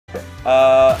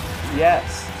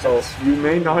Yes. So you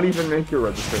may not even make your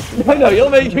registration. I know, you'll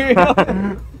make your...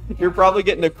 You're probably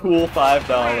getting a cool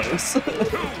 $5.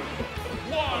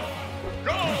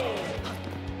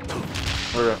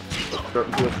 Okay,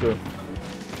 let's go.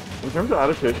 In terms of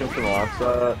adaptations from the last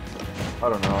set, I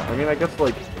don't know. I mean, I guess,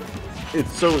 like,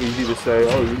 it's so easy to say,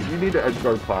 oh, you need to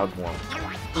edgeguard clouds more.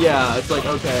 Yeah, it's like,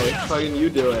 okay, fucking you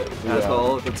do it, Yeah.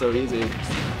 asshole, if it's so easy.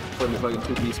 Putting the fucking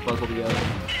two-piece puzzle together.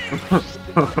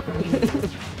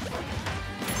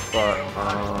 But,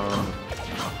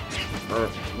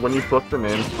 when you flip the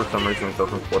names, for some reason it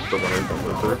doesn't flip the winners and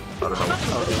losers. I don't know what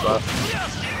that.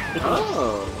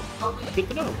 Oh. Good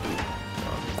to know.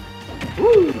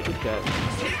 Woo! Okay.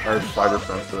 There's spider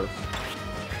fences.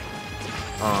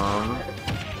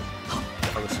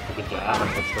 That was super good job.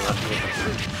 What's the rest of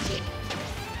it?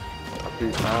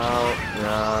 Peace out.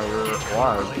 Yeah, you're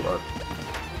alive, but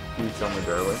he's only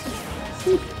barely.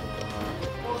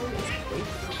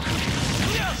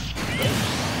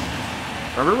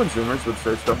 Remember when Zoomers would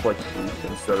say stuff like "peace"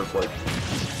 instead of like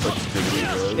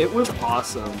 "stupid"? It was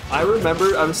awesome. I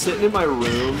remember I was sitting in my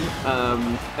room,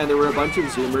 and there were a bunch of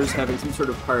Zoomers having some sort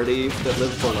of party that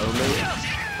lived below me.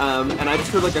 And I just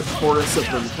heard like a chorus of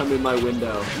them come in my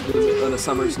window on a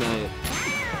summer's night.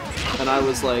 And I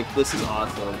was like, this is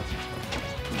awesome.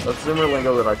 That's Zoomer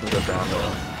lingo that I can get down to.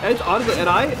 And honestly, and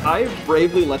I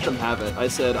bravely let them have it. I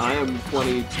said, I am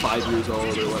 25 years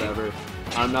old or whatever.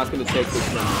 I'm not going to take this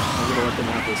one. I'm going to let them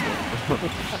have this one.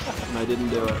 And I didn't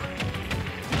do it.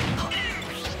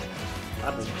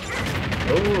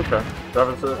 Oh, okay. That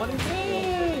was it. What is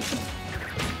this?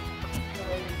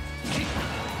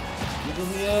 Give me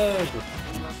the egg.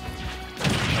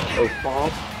 Oh, fall.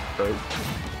 Great.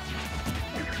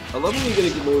 I love when you get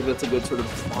a move that's a good sort of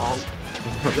bonk.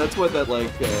 That's what that,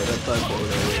 like, that platform is.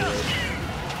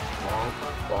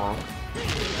 Bonk.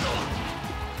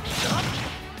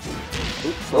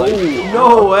 Oops, like,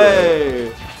 no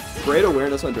way! Great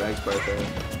awareness on Dragg's part there.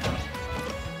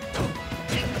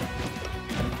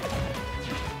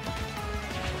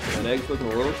 And Egg's looking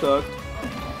a little cooked.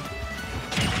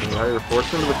 Yeah, you're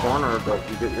forced into the corner, but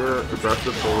you get your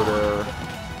aggressive forward air.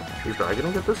 Is Dragg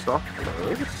gonna get this stuff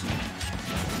first?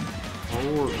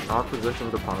 Oh, not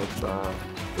positioned to punish that.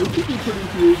 It could be pretty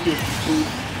huge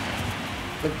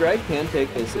if Dragg can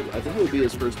take this. I think it would be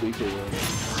his first weekly win,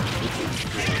 which is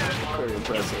very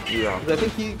impressive. Yeah. 'Cause I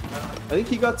think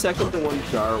he got second to one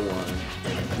Jar one.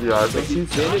 Yeah, I So think he's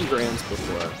he's been in Grands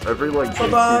before. every like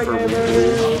Bye-bye, gatekeeper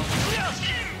weekly.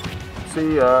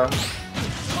 See ya.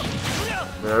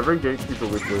 Yeah, every gatekeeper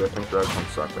weekly, I think Dragg comes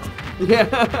second. Yeah.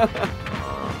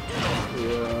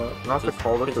 Yeah. Not to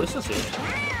call this This is it.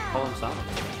 Call him Sonic.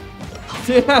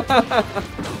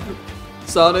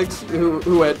 Sonics,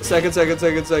 who went second, 13th.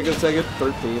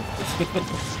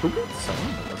 Who beat Sonic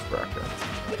in this bracket?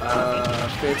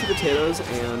 Fancy Potatoes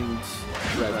and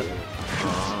Raziek.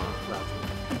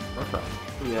 Okay.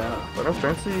 Yeah. I know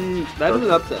Fancy. That is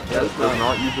an upset. That is does not,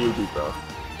 not usually beat that.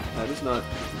 that is not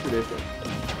tradition.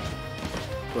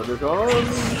 But they're gone.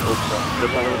 They're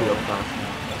kind of the uptime.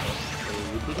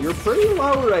 You're pretty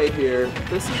low right here.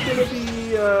 This is gonna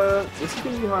be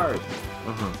hard.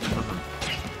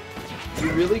 You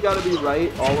really gotta be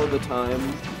right all of the time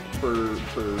for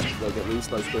like at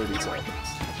least like 30 seconds.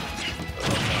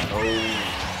 Oh,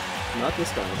 not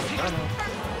this time.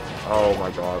 Oh my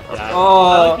god. Yeah, Oh.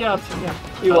 I like the option, yeah.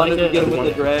 You I wanted like to get it. him with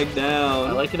the drag down.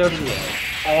 I like it over the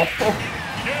edge. Oh.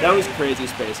 That was crazy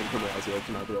spacing from Raziek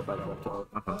to not do it by the up top.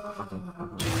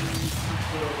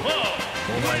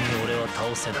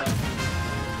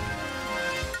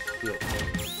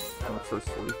 I'm so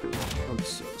sleepy. I'm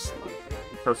so sleepy.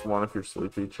 Press 1 if you're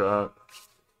sleepy, chat.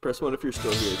 Press 1 if you're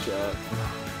still here, chat.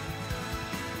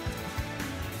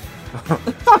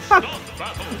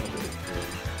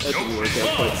 That didn't work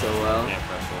out quite so well. Yeah,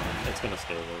 press one. It's gonna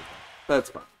stay low. That's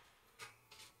fine.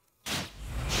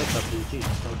 That's up to you, geez.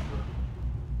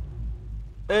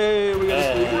 Hey, we got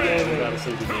a sleepy We game. got a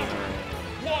sleepy game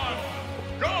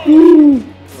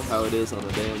That's how it is on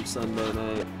a damn Sunday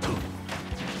night.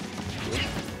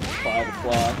 5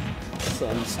 o'clock.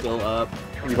 Sun's still up.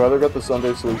 You've either got the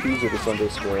Sunday Sleepies or the Sunday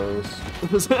Squares.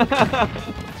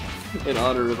 In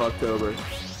honor of October.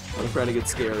 I'm trying to get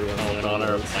scary on all in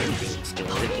honor of Mike being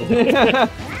scary.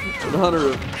 In honor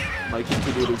of my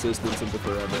continued existence into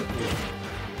forever.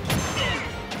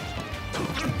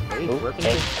 Hey, Oh, working oh.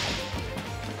 it.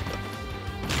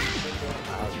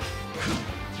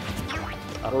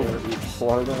 Oh,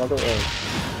 wanted another egg.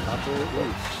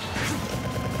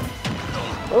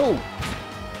 Oh!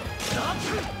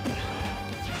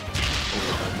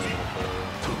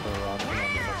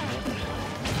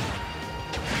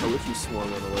 I wish you swung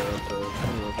on the way up though. I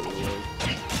don't know if it would work.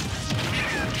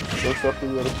 First up to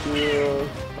the other field.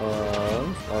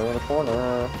 I'm in the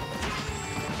corner.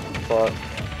 But,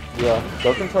 yeah,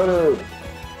 doesn't try to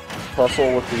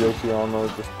tussle with the Yoshi on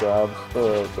those, just grabs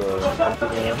the empty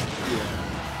hand. Yeah.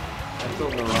 That's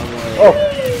going the wrong way. Oh!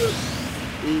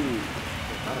 Ooh.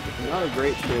 Not a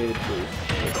great trade, please.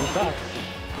 He's back.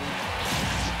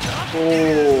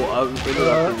 Oh, I'm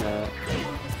interrupting that.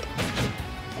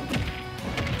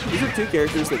 These are two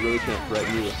characters that really can't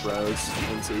threaten you with throws,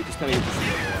 and so you just kind of get to see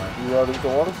them a lot. Yeah, there's a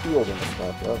lot of shield in this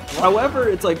match. However,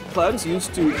 it's like Cloud's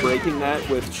used to breaking that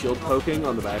with shield poking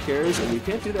on the back airs, and you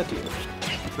can't do that to Yoshi.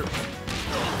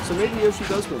 So maybe Yoshi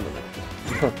does win the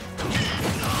match.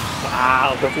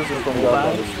 Wow, This is from down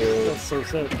by the stairs. that's so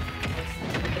sick.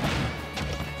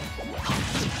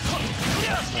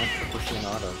 That's not pushing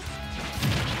auto.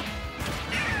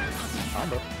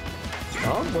 Harbour.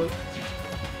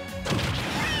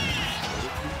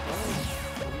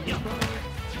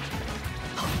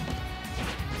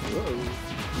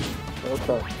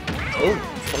 Okay. Oh,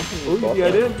 Oh, you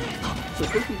got in. So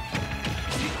cookie.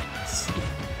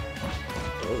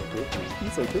 Oh, cookie.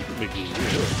 He's so cookie. McGee.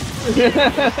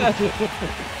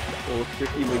 Little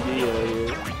tricky McGee out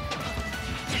here.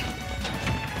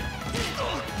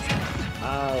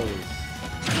 Nice.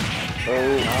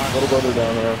 Oh, little brother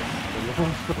down there.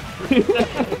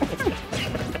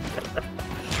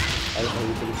 I didn't know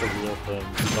you could do a real thing.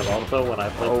 But also, when I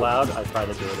play Cloud, I try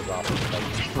to do it as often as I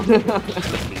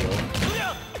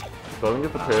can. Doesn't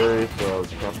get the parry, so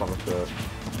can't punish it.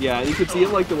 Yeah, and you could see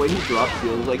him like the way he dropped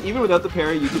shields. Like even without the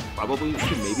parry, you could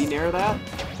maybe nair that.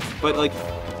 But like,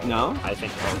 no. I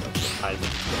think I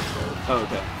Oh,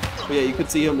 okay. But yeah, you could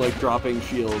see him like dropping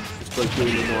shield, just like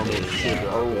doing the normal shield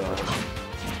drop. Oh, Yeah.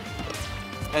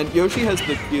 And Yoshi has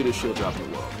the cutest shield drop in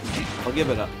the world. I'll give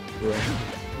it up. yeah.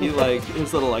 He like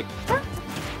his little like.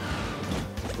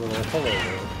 hello.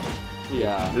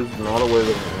 Yeah. There's not a way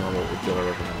that an animal would get out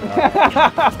of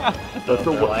it.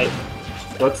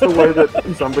 That's the way that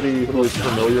somebody who is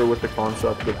familiar with the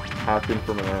concept of hatching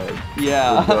from an egg would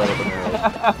Yeah. get out of an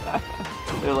egg.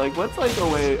 They're like, what's like a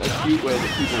cute way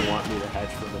that people want me to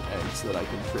hatch from an egg so that I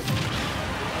can trick them?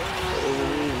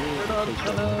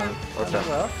 Okay.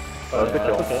 That's the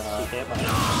kill.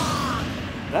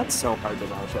 That's so hard to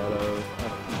dodge out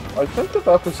of. I think that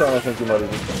that's the sound I think you might even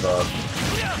come back.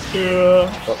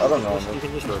 Yeah. But I don't know. You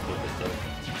can just rotate this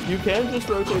thing. You can just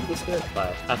rotate the stick.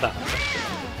 But at that.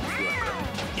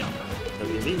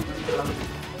 WD.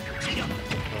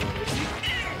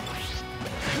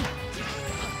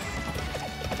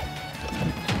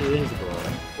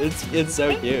 It's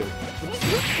so cute.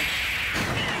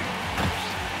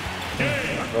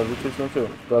 Raziek is too.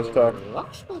 Dash attack.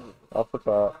 Off the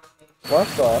top.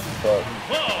 Last off, but...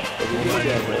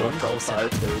 Until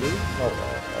 5:30.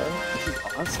 Alright. This is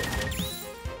awesome.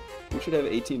 We should have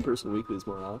 18-person weeklies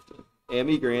more often.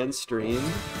 Amy Grand stream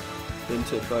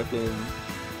into fucking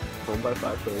home by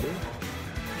 5:30.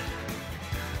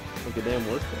 Like a damn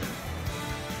work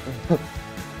day.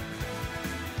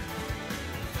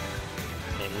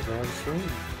 Amy's on stream.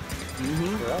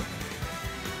 Mm-hmm. Correct.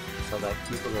 So that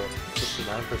keeps a little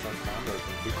 69% combos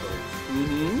and two codes.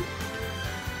 Mm-hmm.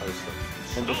 Posted.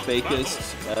 And the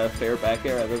fakest fair back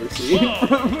air I've ever seen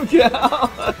from Cal.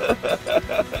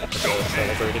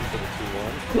 Celebrating for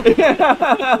the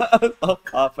 2-1. I'll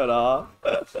pop it off.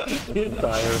 The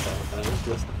entire thing is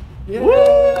just Yeah.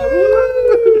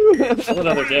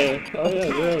 another day. Oh yeah,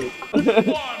 great.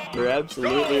 You're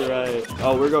absolutely right.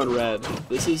 Oh, we're going red.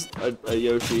 This is a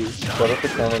Yoshi. But if the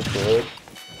camera's good,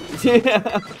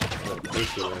 Yeah.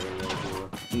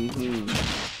 Mm-hmm.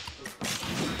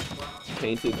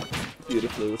 Painted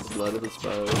beautifully with the blood of his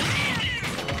foes.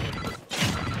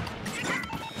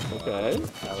 Okay.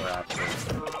 Now we're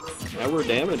actually. Now we're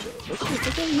damaging. Look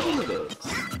how even it is.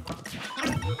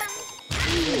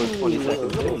 With 20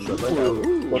 seconds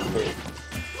in. what's the...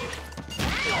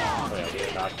 Oh yeah, we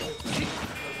got this.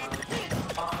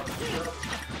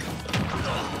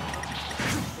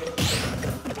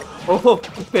 Oh,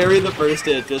 parry the first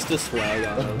hit just to swag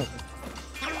on him.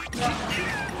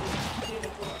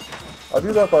 I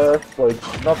do that by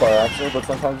not by accident, but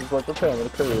sometimes it's like, okay, I'm gonna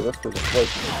parry this because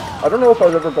like, I don't know if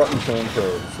I've ever gotten chain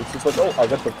parries. It's just like, oh, I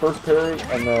get the first parry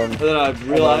and then... And then I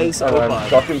realize, and oh, I'm fuck.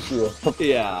 ducking shield.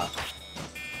 Yeah.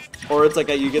 Or it's like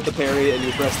you get the parry and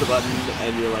you press the button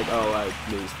and you're like, oh, I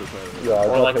lose for parry. Yeah, I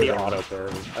Or got like the parry. auto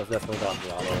parry. I've definitely gotten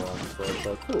the auto one, so it's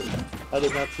like, cool. I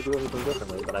didn't have to do anything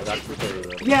differently, but I got two parry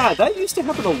with it. Yeah, that used to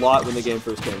happen a lot when the game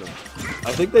first came out.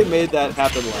 I think they made that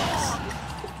happen less.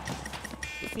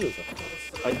 It feels like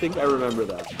this. I think I remember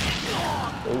that.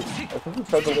 I think he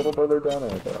tried the little brother down air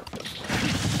there.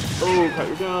 Oh, cut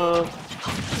your jump.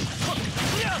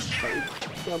 Cut your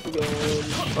jump again.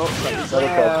 Oh, cut your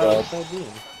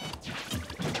jump.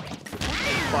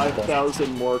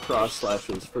 5,000 more cross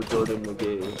slashes for Jordan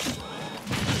McGee.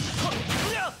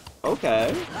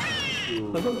 Okay.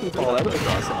 I don't think all that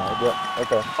cross slash. Yeah,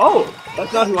 okay. Oh!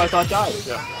 That's not who I thought died.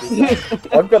 Yeah.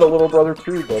 I've got a little brother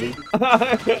too, buddy.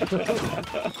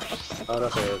 Oh, no,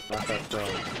 it's not that strong.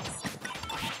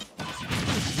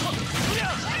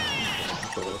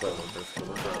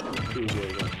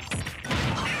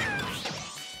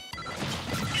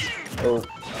 Oh.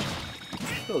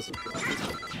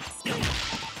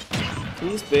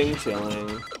 He's been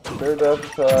chilling. Their death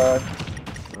attack.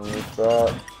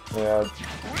 Yeah.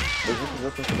 There's a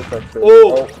position for the tech phase.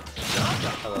 Oh!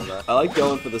 I love that. I like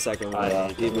going for the second one,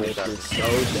 I even if that you're so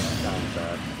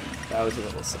dead. That was a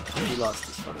little sad. He lost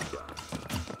his funny job.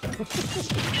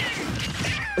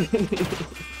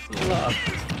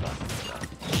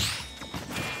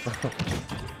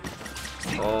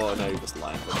 Oh, now you're just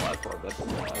lying for the platform. That's a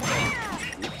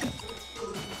lie.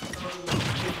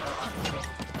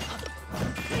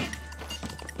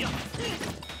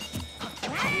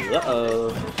 Uh-oh.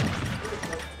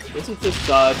 This is just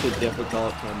such a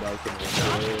difficult comeback in this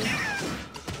game.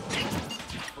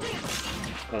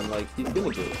 And, like, he's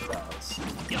gonna do it fast.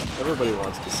 Everybody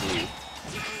wants to see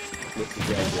Mr.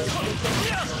 Dragg.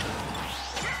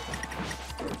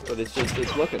 But it's just,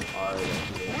 it's looking hard.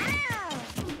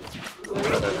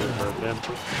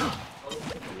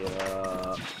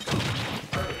 Yeah.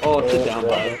 Oh, it's a down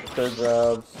by. Third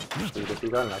grabs. Dude, if you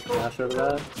got an extra mash over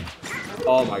that,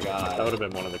 Oh my god. that would have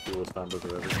been one of the coolest combos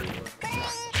I've ever seen.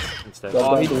 Instead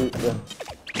Oh, he-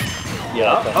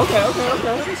 Yeah. Okay.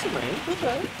 There's some range.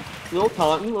 Okay. Little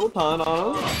taunt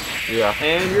on him. Yeah.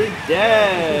 And you're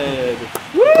dead.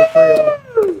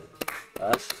 Woo!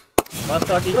 That's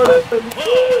Stocky.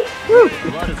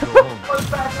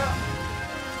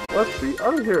 Let's be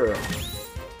out of here.